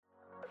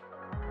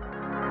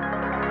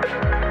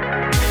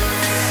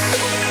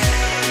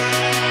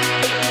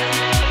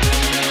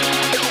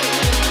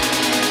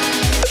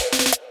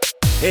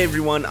Hey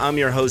everyone, I'm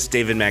your host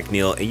David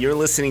McNeil, and you're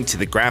listening to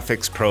the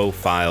Graphics Pro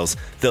Files,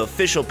 the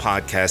official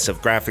podcast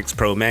of Graphics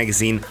Pro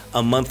Magazine,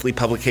 a monthly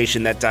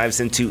publication that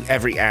dives into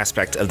every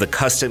aspect of the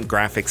custom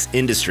graphics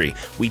industry.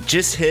 We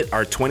just hit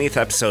our 20th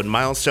episode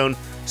milestone,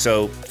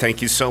 so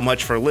thank you so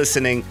much for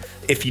listening.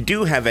 If you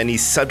do have any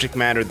subject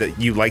matter that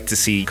you'd like to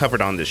see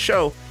covered on this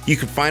show, you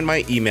can find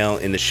my email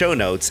in the show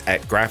notes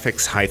at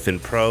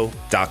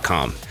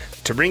graphics-pro.com.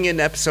 To bring in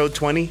episode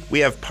 20, we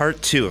have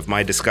part 2 of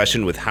my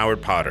discussion with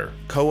Howard Potter,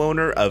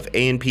 co-owner of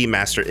A&P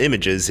Master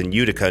Images in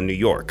Utica, New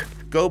York.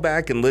 Go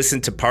back and listen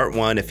to part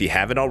 1 if you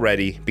haven't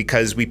already,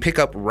 because we pick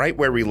up right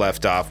where we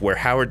left off, where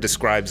Howard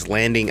describes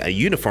landing a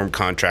uniform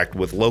contract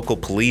with local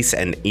police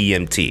and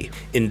EMT.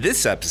 In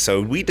this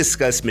episode, we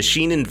discuss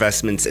machine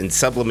investments in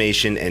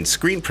sublimation and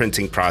screen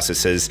printing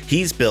processes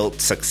he's built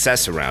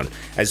success around,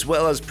 as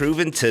well as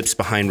proven tips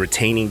behind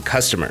retaining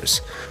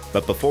customers.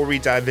 But before we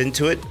dive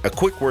into it, a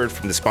quick word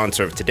from the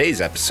sponsor of today's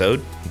episode,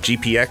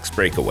 GPX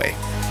Breakaway.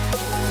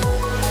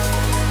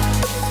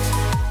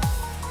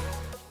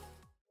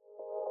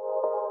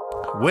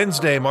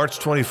 Wednesday, March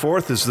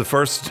 24th is the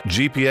first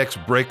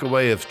GPX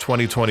Breakaway of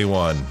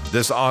 2021.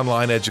 This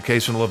online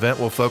educational event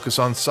will focus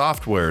on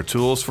software,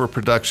 tools for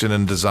production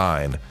and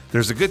design.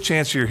 There's a good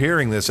chance you're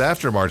hearing this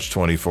after March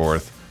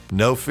 24th.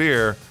 No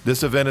fear,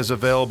 this event is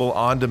available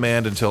on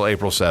demand until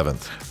April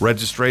 7th.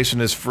 Registration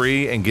is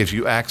free and gives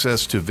you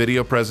access to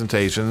video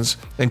presentations,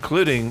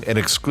 including an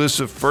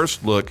exclusive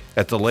first look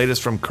at the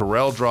latest from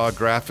CorelDRAW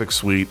Graphics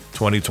Suite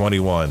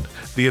 2021.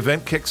 The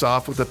event kicks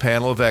off with a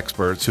panel of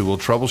experts who will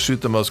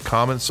troubleshoot the most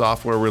common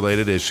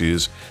software-related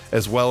issues,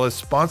 as well as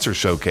sponsor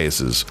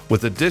showcases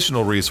with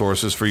additional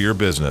resources for your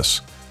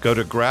business. Go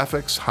to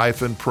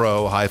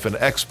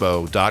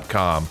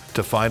graphics-pro-expo.com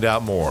to find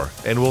out more,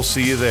 and we'll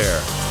see you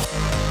there.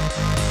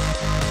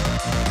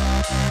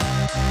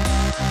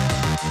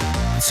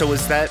 So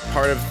was that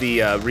part of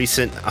the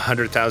recent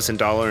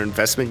 $100,000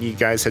 investment you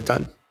guys had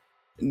done?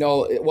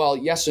 No, well,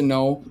 yes and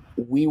no.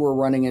 We were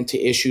running into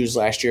issues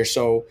last year.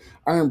 So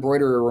our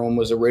embroidery room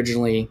was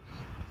originally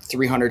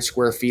 300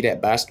 square feet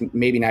at best,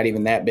 maybe not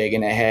even that big.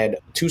 And it had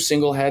 2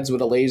 single heads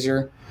with a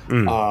laser,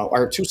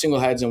 or 2 single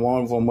heads and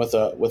one of them with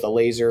a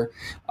laser,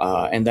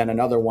 and then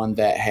another one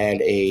that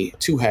had a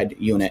 2-head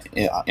unit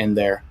in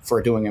there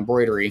for doing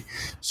embroidery.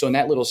 So in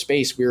that little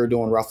space, we were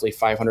doing roughly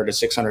 500 to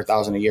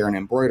 600,000 a year in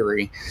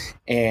embroidery,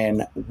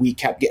 and we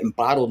kept getting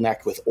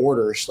bottlenecked with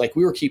orders. Like,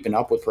 we were keeping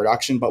up with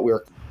production, but we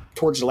were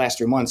towards the last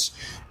 3 months,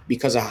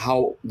 because of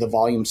how the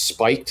volume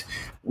spiked,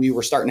 we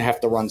were starting to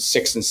have to run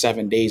 6 and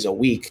 7 days a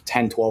week,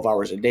 10, 12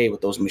 hours a day with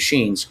those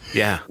machines.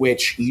 Yeah.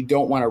 Which you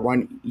don't want to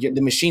run.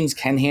 The machines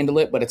can handle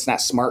it, but it's not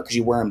smart because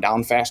you wear them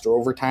down faster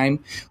over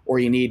time, or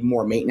you need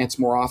more maintenance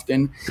more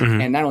often.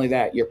 Mm-hmm. And not only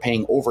that, you're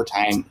paying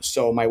overtime.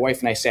 So my wife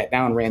and I sat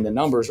down, ran the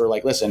numbers. We're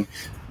like, listen,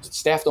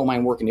 staff don't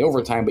mind working the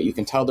overtime, but you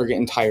can tell they're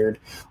getting tired.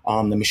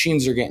 The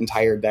machines are getting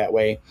tired that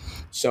way.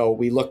 So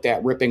we looked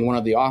at ripping one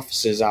of the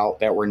offices out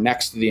that were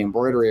next to the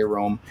embroidery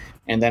room,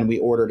 and then we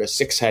ordered a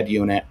 6-head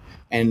unit.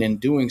 And in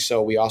doing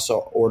so, we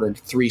also ordered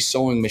 3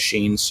 sewing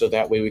machines, so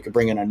that way we could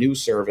bring in a new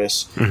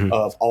service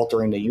of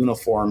altering the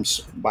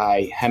uniforms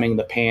by hemming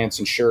the pants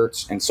and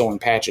shirts and sewing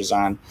patches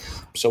on,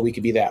 so we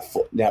could be that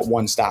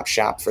one-stop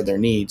shop for their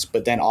needs,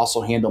 but then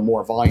also handle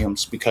more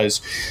volumes,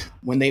 because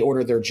when they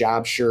order their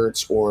job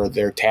shirts or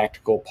their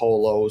tactical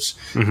polos,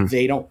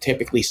 they don't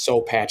typically sew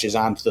patches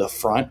onto the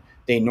front.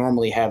 They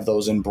normally have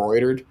those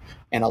embroidered,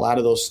 and a lot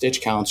of those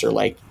stitch counts are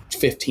like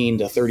 15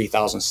 to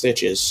 30,000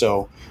 stitches.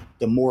 So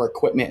the more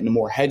equipment and the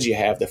more heads you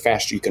have, the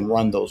faster you can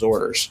run those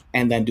orders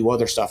and then do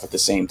other stuff at the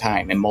same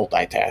time and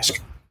multitask.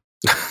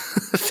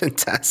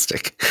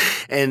 Fantastic.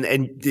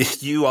 And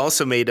you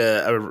also made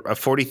a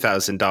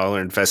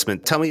 $40,000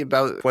 investment. Tell me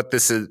about what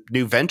this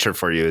new venture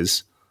for you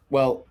is.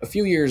 Well, a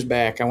few years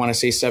back, I want to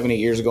say 7-8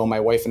 years ago, my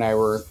wife and I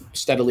were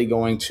steadily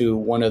going to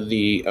one of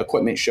the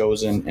equipment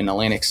shows in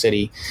Atlantic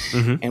City.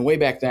 And way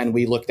back then,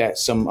 we looked at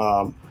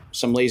some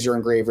laser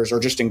engravers,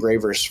 or just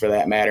engravers for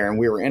that matter, and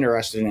we were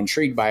interested and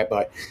intrigued by it.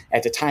 But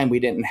at the time,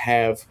 we didn't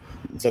have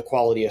the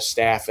quality of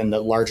staff and the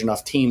large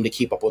enough team to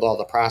keep up with all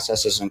the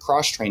processes and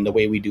cross-train the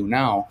way we do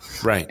now.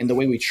 Right. And the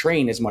way we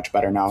train is much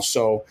better now.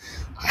 So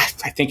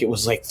I think it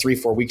was like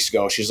 3-4 weeks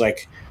ago, she's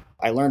like,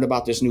 I learned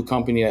about this new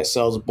company that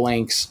sells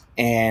blanks,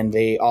 and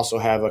they also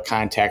have a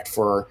contact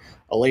for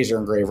a laser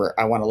engraver.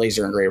 I want a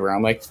laser engraver.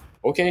 I'm like,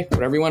 okay,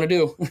 whatever you want to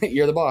do.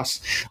 You're the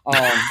boss.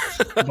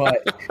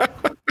 But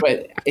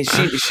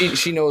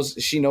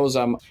she knows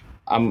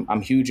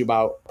I'm huge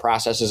about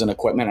processes and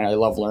equipment, and I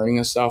love learning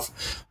and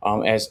stuff,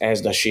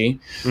 as does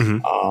she.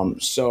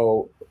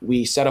 So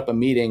we set up a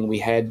meeting. We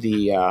had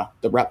the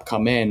rep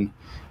come in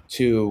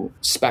to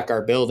spec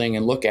our building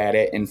and look at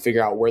it and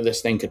figure out where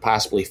this thing could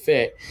possibly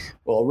fit.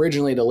 Well,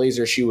 originally the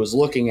laser she was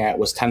looking at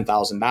was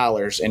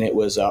 $10,000, and it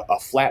was a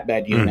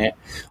flatbed unit.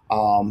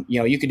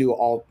 You could do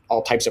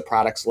all types of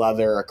products: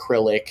 leather,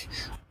 acrylic,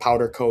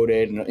 powder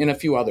coated, and a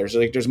few others.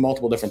 Like, there's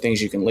multiple different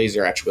things you can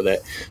laser etch with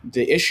it.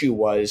 The issue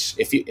was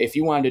if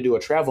you wanted to do a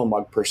travel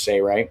mug per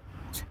se, right?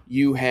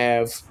 you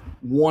have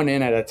one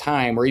in at a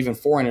time or even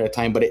four in at a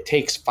time, but it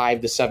takes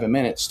 5 to 7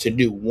 minutes to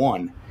do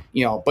one.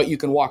 But you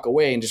can walk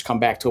away and just come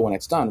back to it when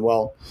it's done.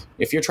 Well,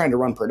 if you're trying to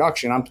run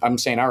production, I'm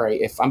saying, all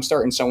right, if I'm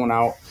starting someone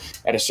out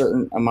at a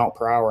certain amount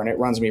per hour and it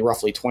runs me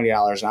roughly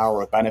 $20 an hour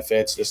with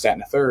benefits, this, that,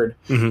 and a third,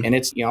 and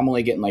it's, I'm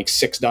only getting like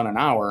 6 done an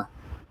hour.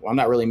 Well, I'm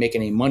not really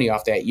making any money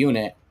off that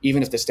unit,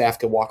 even if the staff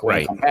could walk away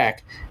and come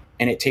back,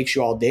 and it takes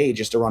you all day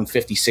just to run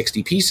 50,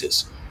 60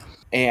 pieces.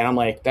 And I'm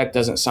like, that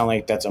doesn't sound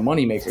like that's a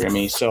moneymaker to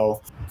me.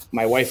 So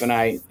my wife and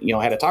I,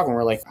 had a talk and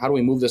we're like, how do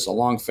we move this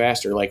along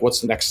faster? Like, what's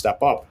the next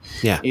step up?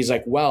 Yeah. He's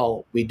like,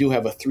 well, we do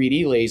have a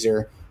 3D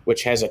laser,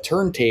 which has a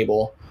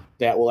turntable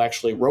that will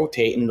actually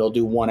rotate and it'll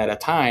do one at a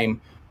time,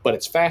 but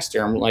it's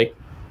faster. I'm like,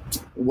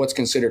 what's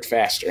considered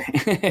faster?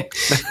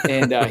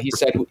 And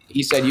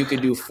he said you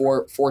could do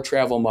four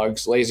travel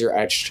mugs laser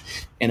etched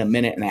in a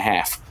minute and a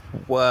half.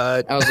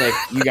 What? I was like,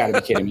 you got to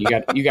be kidding me.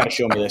 You got to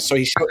show me this. So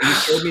he showed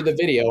me the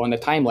video and the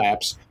time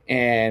lapse,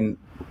 and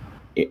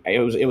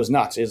it was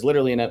nuts. It was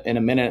literally in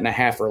a minute and a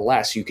half or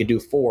less, you could do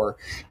 4.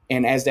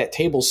 And as that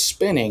table's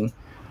spinning,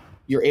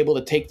 you're able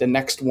to take the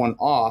next one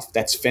off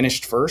that's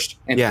finished first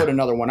and put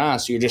another one on.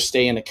 So you just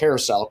stay in a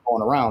carousel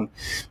going around.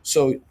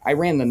 So I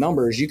ran the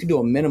numbers. You could do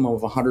a minimum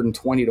of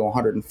 120 to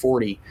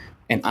 140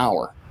 an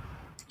hour.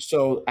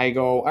 So I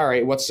go, all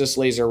right, what's this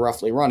laser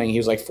roughly running? He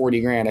was like,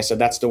 40 grand. I said,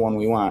 that's the one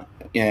we want.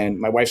 And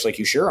my wife's like,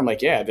 you sure? I'm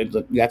like, yeah,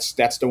 that's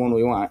the one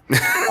we want.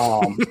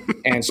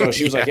 And so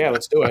she was like, yeah,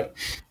 let's do it.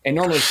 And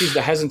normally she's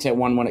the hesitant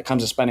one when it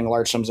comes to spending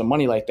large sums of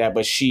money like that.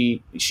 But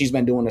she's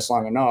been doing this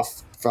long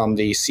enough from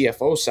the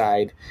CFO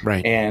side,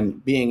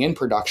 and being in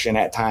production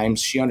at times,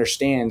 she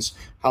understands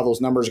how those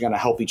numbers are going to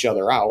help each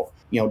other out,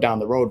 down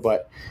the road.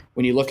 But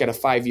when you look at a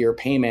 5-year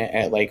payment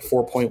at like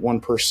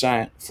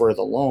 4.1% for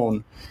the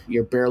loan,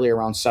 you're barely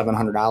around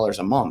 $700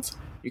 a month.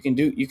 You can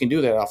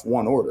do that off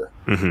one order,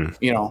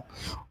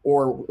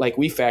 or like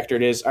we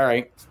factored is, all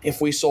right,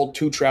 if we sold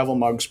 2 travel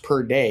mugs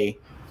per day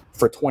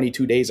for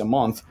 22 days a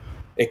month,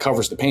 it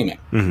covers the payment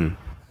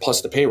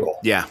plus the payroll.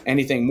 Yeah.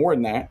 Anything more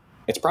than that,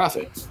 it's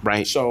profit.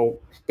 Right. So,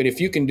 but if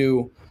you can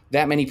do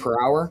that many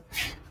per hour,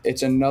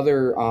 it's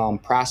another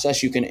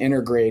process you can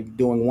integrate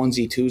doing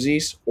onesie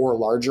twosies or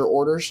larger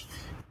orders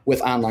with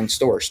online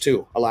stores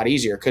too. A lot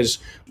easier, because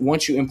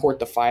once you import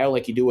the file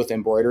like you do with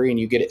embroidery and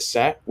you get it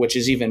set, which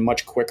is even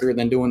much quicker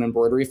than doing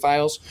embroidery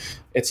files,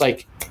 it's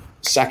like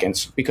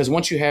seconds, because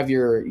once you have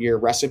your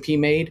recipe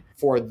made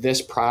for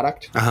this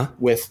product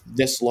with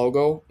this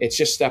logo, it's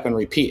just step and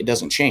repeat. It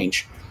doesn't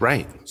change.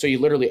 Right. So you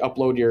literally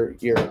upload your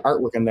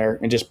artwork in there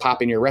and just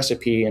pop in your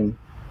recipe and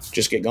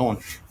just get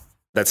going.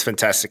 That's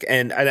fantastic.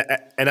 And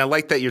I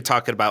like that you're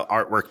talking about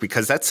artwork,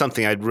 because that's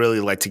something I'd really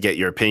like to get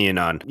your opinion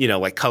on,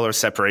 like color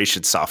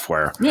separation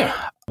software.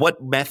 Yeah.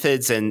 What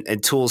methods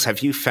and tools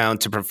have you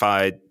found to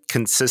provide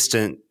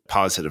consistent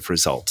positive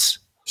results?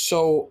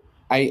 So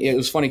it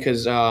was funny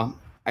because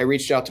I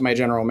reached out to my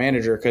general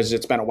manager, because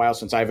it's been a while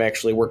since I've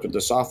actually worked with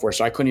the software,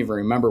 so I couldn't even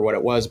remember what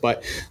it was.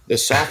 But the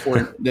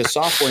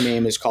software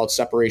name is called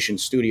Separation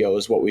Studio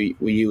is what we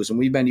use. And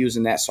we've been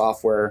using that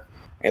software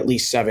at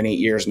least 7-8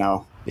 years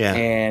now. Yeah.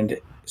 And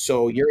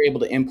so you're able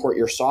to import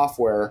your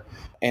software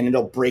and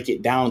it'll break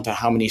it down to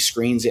how many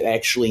screens it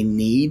actually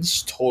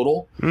needs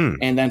total.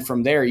 And then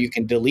from there, you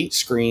can delete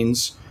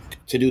screens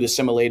to do the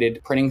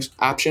simulated printing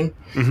option.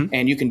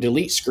 And you can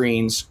delete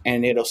screens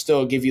and it'll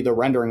still give you the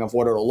rendering of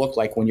what it'll look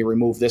like when you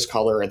remove this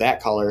color or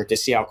that color to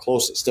see how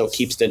close it still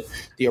keeps the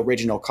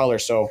original color.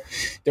 So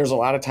there's a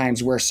lot of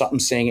times where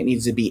something's saying it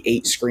needs to be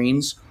 8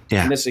 screens.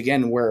 Yeah. And this,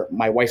 again, where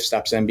my wife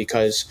steps in,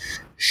 because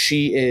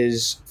she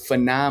is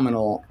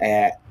phenomenal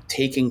at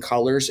taking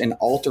colors and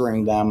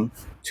altering them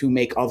to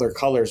make other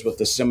colors with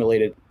the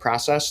simulated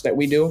process that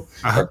we do.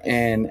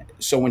 And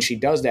so when she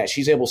does that,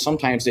 she's able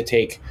sometimes to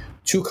take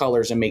 2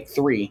 colors and make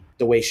 3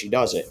 the way she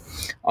does it.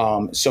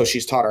 So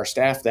she's taught our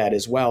staff that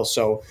as well.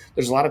 So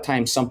there's a lot of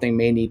times something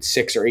may need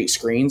 6 or 8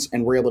 screens,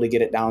 and we're able to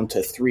get it down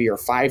to 3 or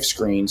 5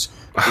 screens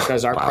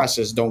because our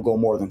presses don't go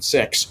more than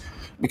 6.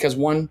 Because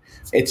one,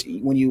 it's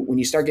when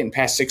you start getting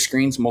past 6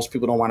 screens, most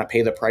people don't want to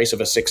pay the price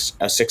of a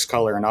six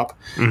color and up.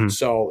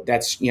 So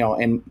that's,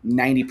 and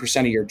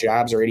 90% of your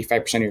jobs or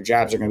 85% of your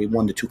jobs are going to be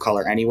 1 to 2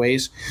 color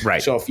anyways.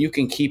 Right. So if you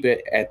can keep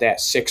it at that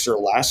 6 or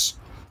less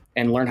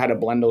and learn how to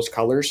blend those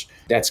colors,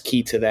 that's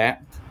key to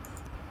that.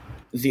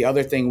 The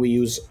other thing we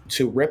use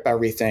to rip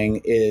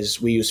everything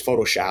is we use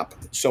Photoshop.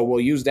 So we'll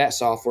use that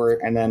software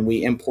and then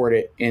we import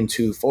it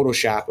into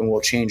Photoshop, and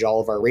we'll change all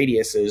of our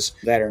radiuses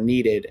that are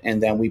needed.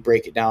 And then we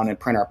break it down and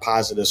print our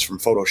positives from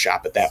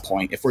Photoshop at that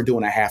point, if we're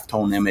doing a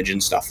halftone image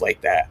and stuff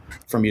like that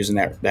from using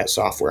that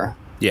software.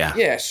 Yeah.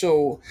 Yeah.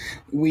 So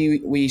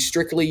we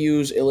strictly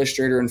use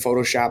Illustrator and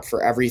Photoshop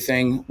for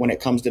everything when it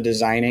comes to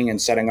designing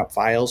and setting up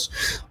files.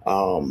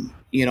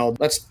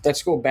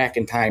 Let's go back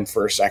in time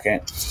for a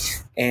second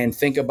and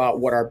think about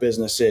what our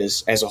business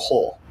is as a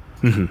whole.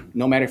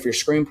 No matter if you're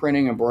screen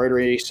printing,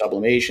 embroidery,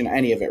 sublimation,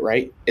 any of it,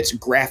 right? It's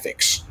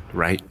graphics.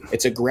 Right.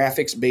 It's a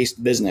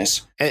graphics-based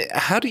business.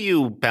 How do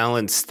you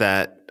balance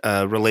that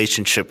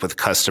relationship with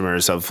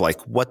customers of like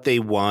what they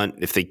want,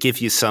 if they give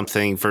you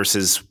something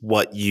versus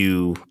what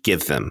you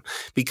give them?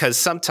 Because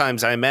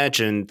sometimes I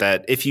imagine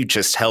that if you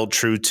just held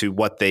true to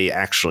what they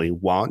actually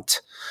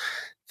want,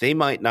 they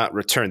might not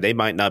return. They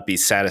might not be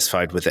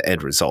satisfied with the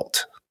end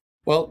result.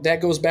 Well, that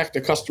goes back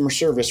to customer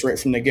service right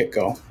from the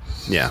get-go.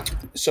 Yeah.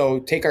 So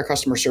take our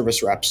customer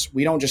service reps.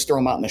 We don't just throw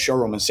them out in the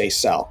showroom and say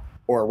sell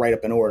or write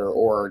up an order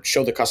or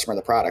show the customer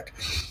the product.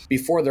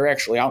 Before they're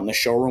actually out in the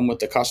showroom with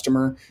the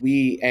customer,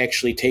 we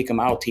actually take them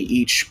out to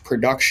each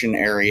production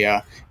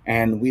area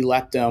and we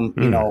let them,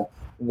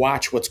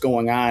 watch what's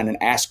going on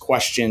and ask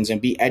questions and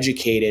be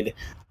educated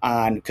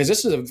on, because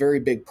this is a very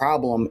big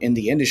problem in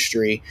the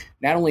industry,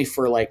 not only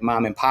for like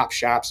mom and pop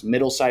shops,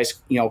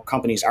 middle-sized,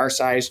 companies our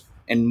size,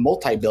 and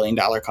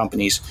multi-billion-dollar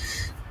companies.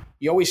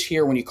 You always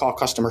hear when you call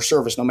customer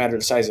service, no matter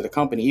the size of the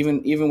company,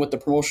 even with the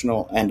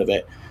promotional end of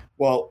it,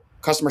 well,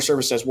 customer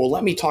service says, well,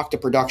 let me talk to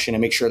production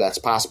and make sure that's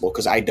possible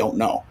because I don't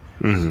know.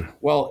 Mm-hmm.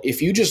 Well, if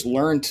you just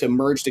learn to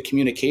merge the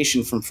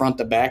communication from front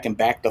to back and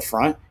back to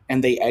front,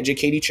 and they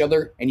educate each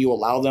other and you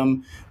allow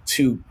them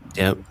to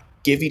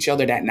give each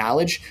other that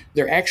knowledge,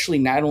 they're actually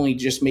not only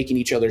just making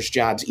each other's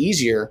jobs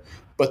easier,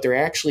 but they're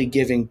actually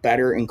giving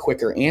better and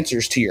quicker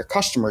answers to your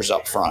customers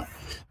up front,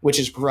 which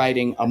is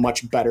providing a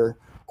much better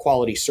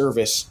quality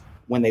service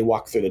when they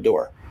walk through the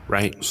door.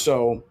 Right.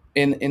 So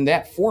in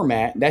that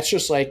format, that's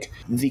just like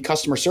the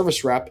customer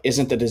service rep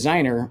isn't the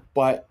designer,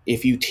 but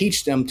if you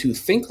teach them to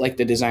think like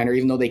the designer,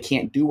 even though they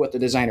can't do what the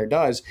designer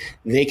does,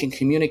 they can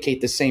communicate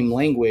the same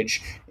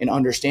language and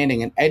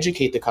understanding and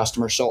educate the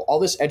customer. So all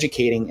this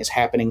educating is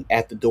happening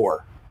at the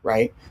door,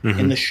 right? Mm-hmm.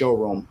 In the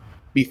showroom,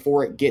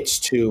 before it gets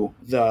to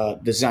the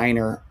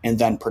designer and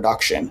then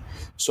production.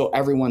 So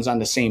everyone's on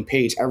the same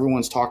page.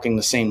 Everyone's talking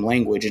the same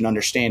language and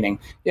understanding.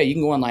 Yeah, you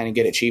can go online and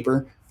get it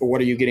cheaper, but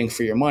what are you getting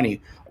for your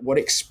money? What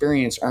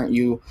experience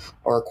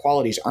or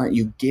qualities aren't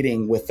you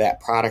getting with that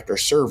product or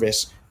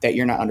service that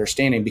you're not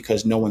understanding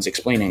because no one's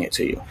explaining it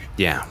to you?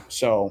 Yeah.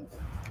 So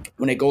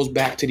when it goes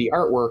back to the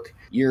artwork,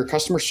 your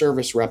customer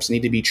service reps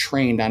need to be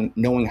trained on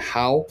knowing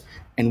how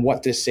and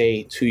what to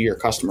say to your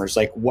customers.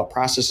 Like, what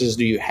processes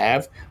do you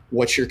have?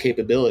 What's your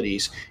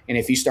capabilities? And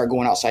if you start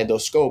going outside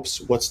those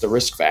scopes, what's the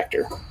risk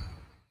factor?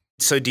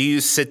 So do you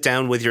sit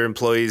down with your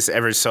employees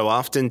ever so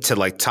often to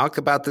like talk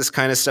about this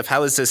kind of stuff?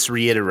 How is this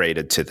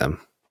reiterated to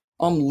them?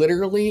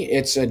 Literally,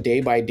 it's a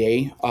day by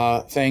day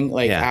thing.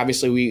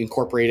 Obviously, we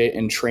incorporate it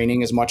in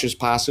training as much as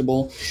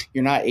possible.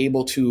 You're not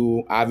able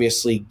to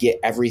obviously get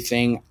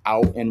everything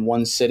out in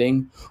one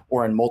sitting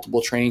or in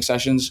multiple training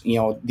sessions.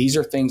 These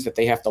are things that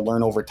they have to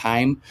learn over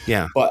time.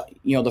 Yeah. But,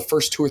 the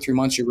first 2 or 3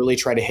 months, you really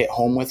try to hit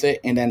home with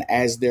it. And then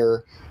as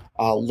they're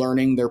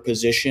learning their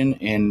position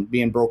and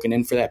being broken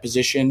in for that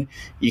position,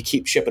 you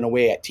keep chipping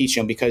away at teaching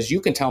them, because you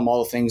can tell them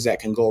all the things that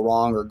can go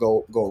wrong or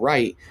go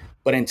right.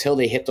 But until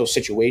they hit those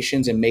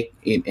situations and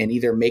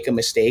either make a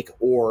mistake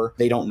or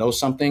they don't know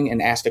something and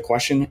ask the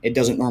question, it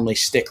doesn't normally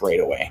stick right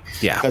away.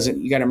 Yeah. Because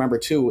you got to remember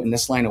too, in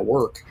this line of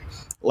work,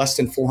 less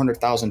than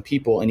 400,000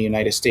 people in the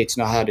United States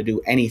know how to do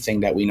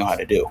anything that we know how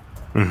to do.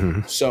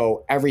 Mm-hmm.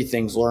 So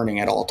everything's learning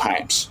at all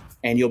times,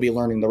 and you'll be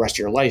learning the rest of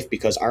your life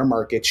because our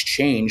markets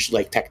change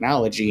like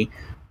technology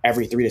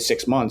every 3 to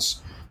 6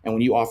 months. And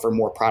when you offer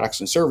more products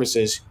and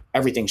services,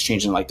 everything's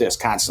changing like this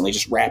constantly,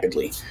 just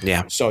rapidly.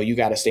 Yeah. So you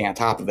got to stay on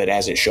top of it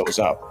as it shows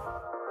up.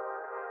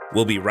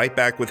 We'll be right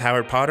back with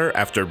Howard Potter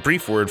after a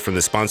brief word from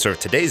the sponsor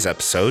of today's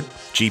episode,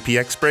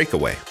 GPX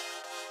Breakaway.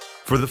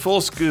 For the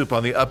full scoop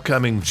on the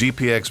upcoming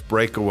GPX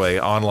Breakaway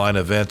online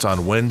event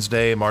on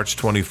Wednesday, March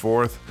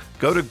 24th,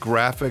 go to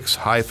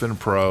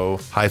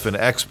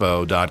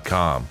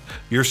graphics-pro-expo.com.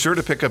 You're sure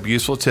to pick up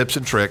useful tips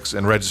and tricks,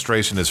 and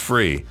registration is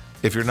free.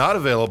 If you're not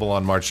available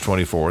on March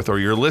 24th, or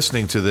you're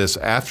listening to this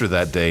after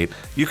that date,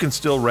 you can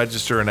still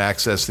register and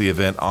access the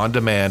event on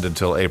demand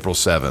until April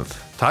 7th.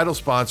 Title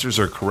sponsors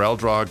are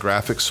CorelDRAW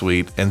Graphics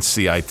Suite and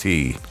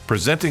CIT.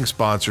 Presenting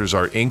sponsors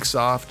are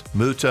Inksoft,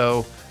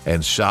 Muto,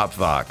 and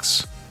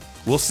Shopvox.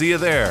 We'll see you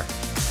there.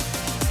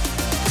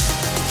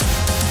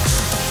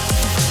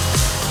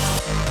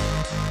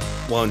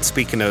 Well, and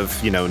speaking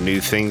of,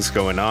 new things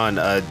going on,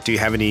 do you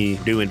have any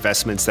new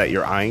investments that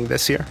you're eyeing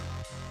this year?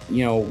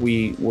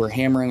 We're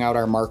hammering out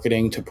our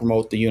marketing to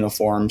promote the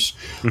uniforms.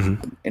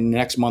 Mm-hmm. In the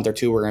next month or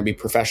two, we're going to be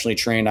professionally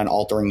trained on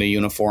altering the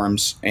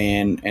uniforms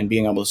and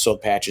being able to sew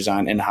patches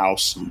on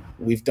in-house.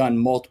 We've done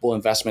multiple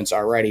investments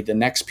already. The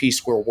next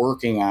piece we're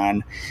working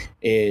on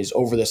is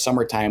over the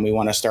summertime, we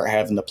want to start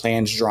having the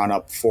plans drawn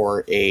up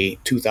for a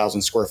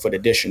 2,000 square foot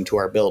addition to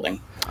our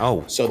building.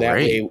 Oh, so great. That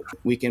way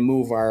we can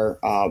move our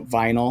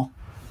vinyl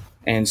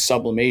and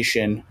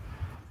sublimation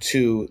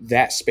to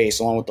that space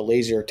along with the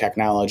laser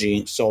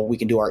technology, so we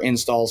can do our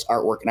installs,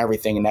 artwork, and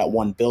everything in that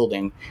one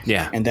building.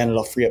 Yeah. And then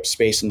it'll free up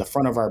space in the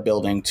front of our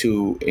building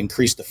to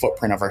increase the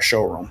footprint of our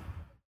showroom.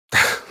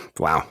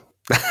 Wow.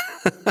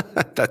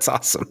 That's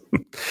awesome.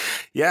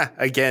 Yeah.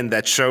 Again,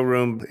 that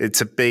showroom,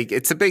 it's a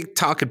big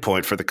talking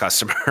point for the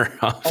customer,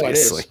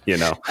 obviously, Oh,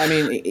 it is. I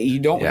mean, you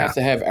don't have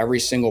to have every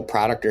single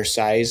product or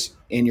size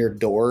in your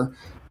door,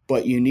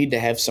 but you need to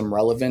have some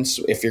relevance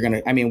if you're going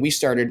to. I mean,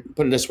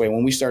 put it this way,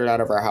 when we started out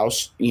of our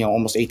house,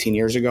 almost 18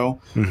 years ago,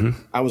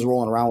 I was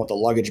rolling around with a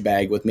luggage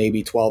bag with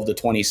maybe 12 to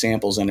 20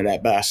 samples in it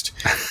at best,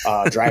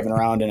 driving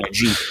around in a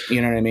Jeep.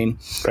 You know what I mean?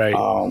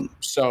 Right.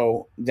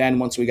 So then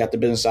once we got the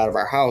business out of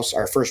our house,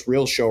 our first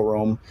real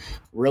showroom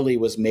really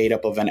was made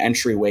up of an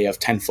entryway of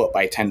 10 foot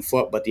by 10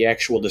 foot, but the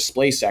actual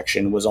display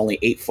section was only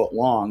 8 foot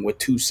long with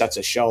 2 sets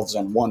of shelves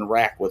and one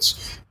rack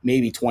with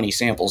maybe 20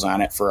 samples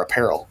on it for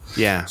apparel.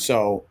 Yeah.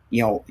 So,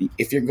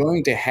 if you're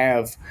going to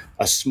have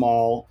a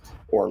small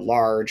or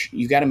large,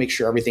 you got to make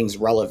sure everything's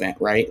relevant,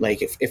 right?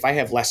 Like if I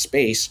have less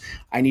space,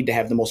 I need to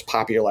have the most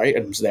popular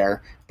items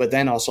there, but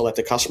then also let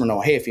the customer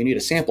know, hey, if you need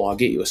a sample, I'll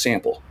get you a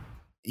sample.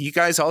 You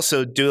guys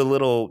also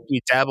you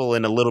dabble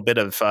in a little bit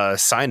of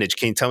signage.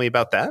 Can you tell me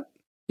about that?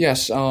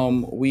 Yes,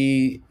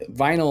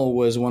 vinyl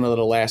was one of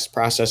the last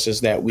processes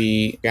that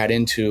we got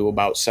into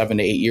about 7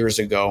 to 8 years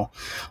ago.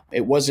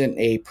 It wasn't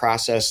a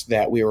process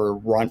that we were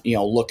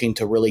looking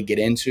to really get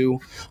into.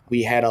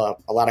 We had a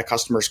lot of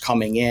customers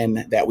coming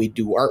in that we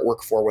do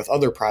artwork for with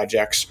other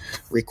projects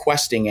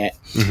requesting it.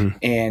 Mm-hmm.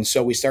 And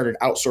so we started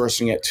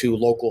outsourcing it to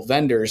local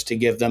vendors to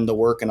give them the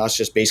work and us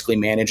just basically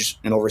manage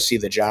and oversee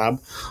the job.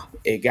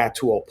 It got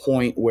to a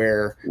point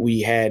where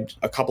we had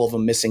a couple of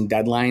them missing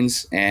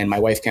deadlines, and my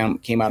wife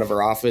came out of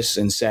her office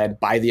and said,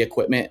 buy the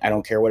equipment. I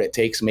don't care what it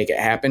takes, make it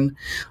happen.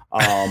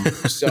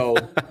 So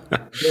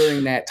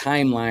during that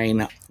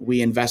timeline,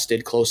 we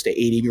invested close to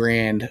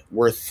 $80,000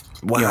 worth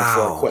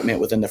for equipment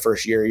within the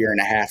first year and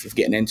a half of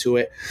getting into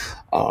it.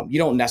 You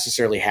don't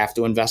necessarily have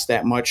to invest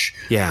that much.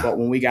 Yeah. But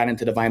when we got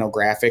into the vinyl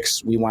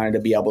graphics, we wanted to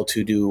be able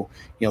to do,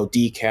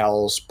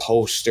 decals,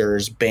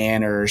 posters,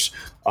 banners,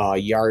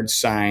 yard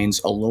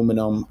signs,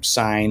 aluminum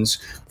signs,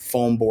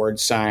 foam board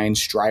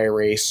signs, dry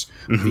erase,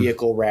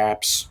 vehicle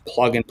wraps,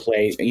 plug and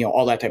play,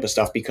 all that type of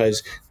stuff,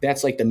 because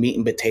that's like the meat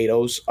and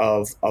potatoes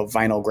of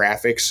vinyl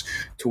graphics,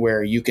 to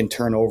where you can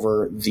turn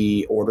over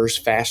the orders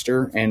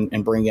faster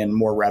and bring in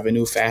more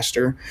revenue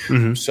faster.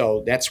 Mm-hmm.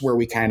 So that's where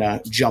we kind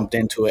of jumped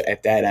into it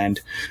at that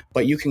end.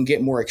 But you can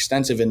get more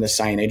extensive in the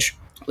signage.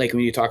 Like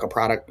when you talk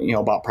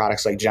about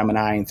products like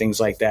Gemini and things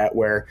like that,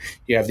 where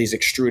you have these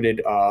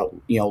extruded,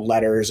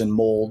 letters and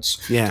molds,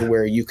 to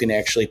where you can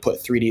actually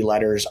put 3D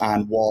letters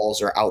on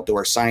walls or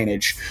outdoor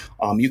signage.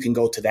 You can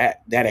go to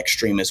that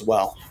extreme as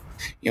well.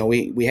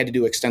 We had to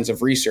do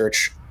extensive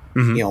research.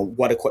 Mm-hmm.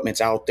 What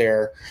equipment's out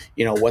there,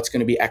 what's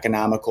going to be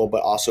economical,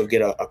 but also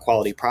get a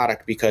quality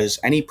product, because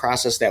any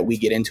process that we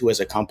get into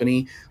as a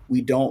company, we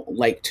don't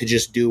like to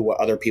just do what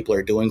other people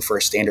are doing for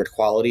a standard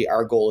quality.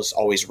 Our goal is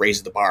always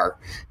raise the bar,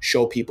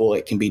 show people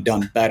it can be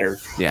done better,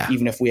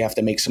 even if we have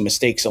to make some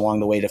mistakes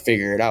along the way to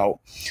figure it out.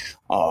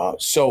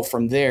 So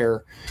from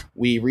there,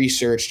 we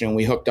researched and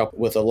we hooked up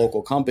with a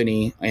local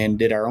company and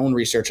did our own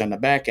research on the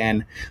back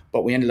end,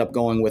 but we ended up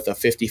going with a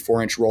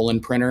 54-inch roll-in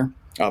printer,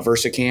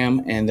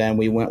 VersaCam, and then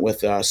we went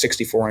with a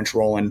 64-inch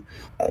roll-in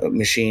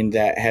machine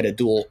that had a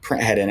dual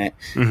print head in it.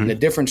 Mm-hmm. And the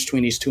difference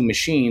between these two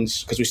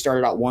machines, because we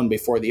started out one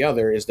before the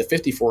other, is the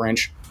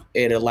 54-inch,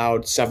 it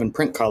allowed 7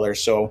 print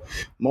colors. So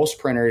most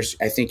printers,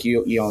 I think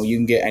you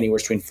can get anywhere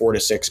between 4 to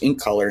 6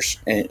 ink colors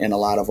in a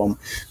lot of them.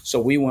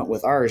 So we went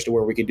with ours to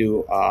where we could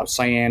do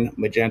cyan,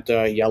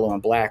 magenta, yellow,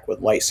 and black,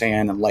 with light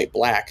cyan and light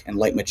black and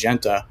light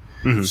magenta.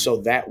 Mm-hmm. So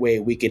that way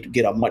we could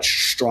get a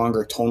much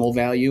stronger tonal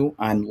value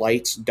on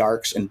lights,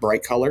 darks, and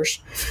bright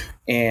colors.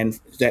 And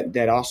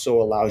that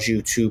also allows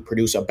you to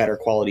produce a better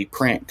quality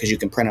print, because you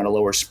can print at a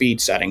lower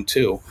speed setting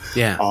too.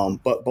 Yeah.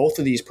 But both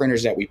of these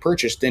printers that we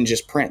purchased didn't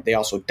just print, they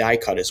also die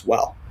cut as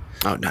well.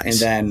 Oh, nice. And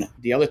then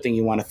the other thing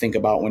you want to think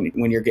about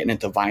when you're getting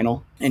into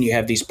vinyl and you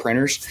have these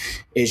printers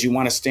is you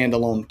want a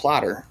standalone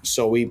plotter.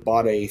 So we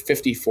bought a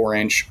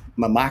 54-inch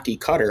Mamaki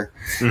cutter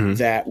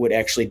that would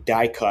actually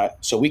die cut.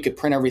 So we could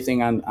print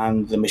everything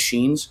on the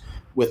machines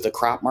with the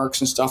crop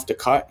marks and stuff to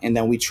cut, and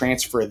then we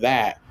transfer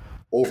that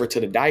over to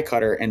the die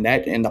cutter and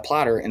the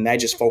plotter, and that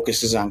just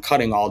focuses on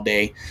cutting all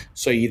day.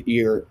 So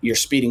you're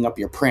speeding up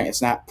your print.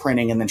 It's not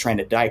printing and then trying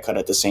to die cut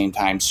at the same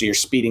time. So you're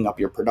speeding up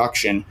your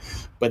production,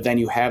 but then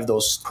you have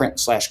those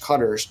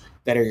print/cutters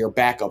that are your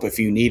backup if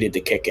you needed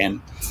to kick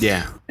in.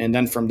 Yeah. And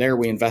then from there,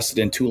 we invested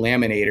in 2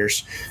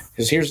 laminators,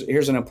 because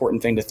here's an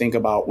important thing to think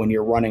about when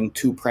you're running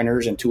 2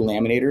 printers and 2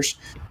 laminators.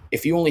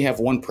 If you only have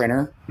one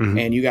printer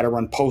and you got to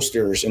run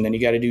posters, and then you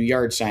got to do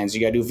yard signs, you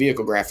got to do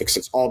vehicle graphics,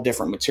 it's all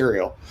different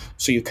material.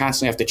 So you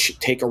constantly have to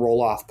take a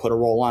roll off, put a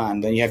roll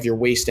on, then you have your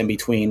waste in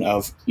between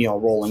of,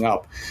 rolling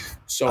up.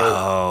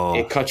 So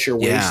it cuts your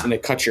waste and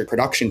it cuts your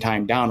production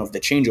time down of the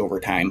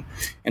changeover time.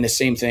 And the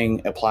same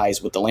thing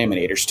applies with the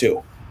laminators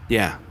too.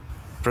 Yeah.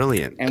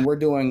 Brilliant. And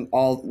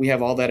we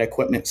have all that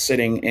equipment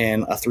sitting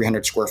in a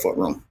 300 square foot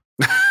room.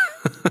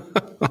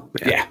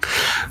 Yeah.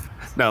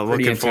 No,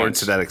 looking forward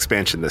to that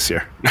expansion this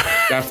year.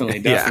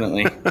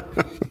 Definitely.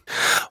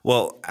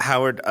 Well,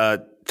 Howard,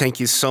 thank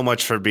you so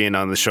much for being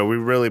on the show. We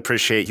really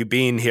appreciate you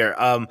being here.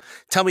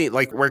 Tell me,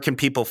 where can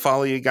people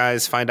follow you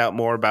guys, find out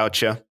more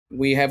about you?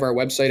 We have our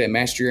website at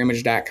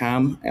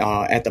masteryourimage.com.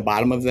 At the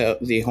bottom of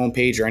the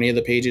homepage or any of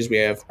the pages, we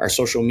have our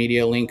social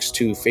media links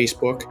to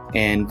Facebook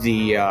and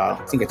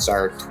I think it's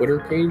our Twitter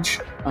page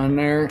on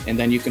there. And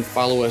then you can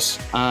follow us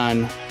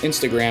on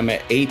Instagram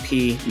at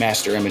AP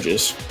Master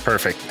Images.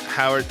 Perfect.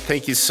 Howard,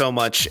 thank you so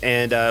much.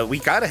 And we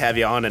got to have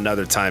you on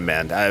another time,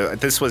 man.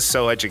 This was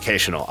so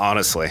educational,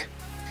 honestly.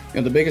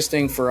 The biggest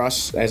thing for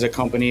us as a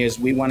company is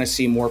we want to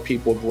see more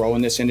people grow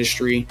in this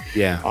industry.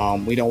 Yeah.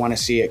 We don't want to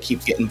see it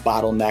keep getting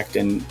bottlenecked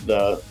and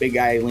the big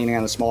guy leaning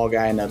on the small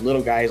guy and the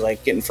little guy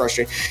getting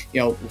frustrated.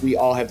 We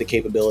all have the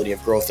capability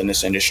of growth in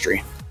this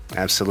industry.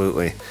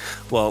 Absolutely.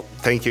 Well,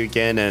 thank you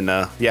again. And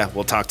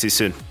we'll talk to you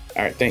soon.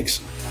 All right. Thanks.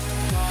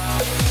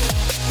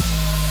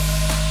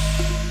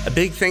 A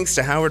big thanks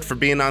to Howard for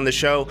being on the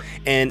show.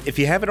 And if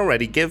you haven't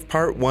already, give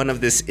part 1 of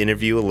this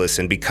interview a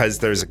listen because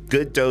there's a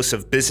good dose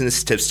of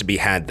business tips to be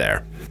had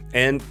there.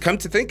 And come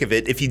to think of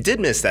it, if you did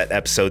miss that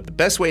episode, the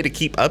best way to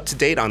keep up to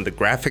date on the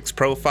Graphics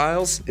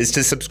Profiles is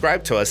to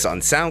subscribe to us on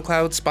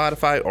SoundCloud,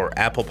 Spotify, or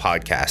Apple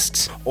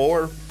Podcasts,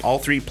 or all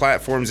 3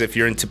 platforms if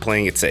you're into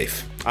playing it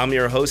safe. I'm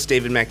your host,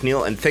 David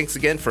McNeil, and thanks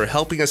again for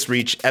helping us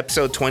reach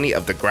episode 20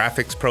 of the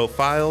Graphics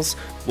Profiles.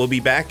 We'll be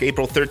back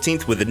April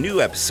 13th with a new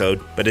episode,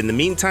 but in the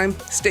meantime,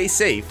 stay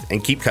safe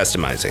and keep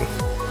customizing.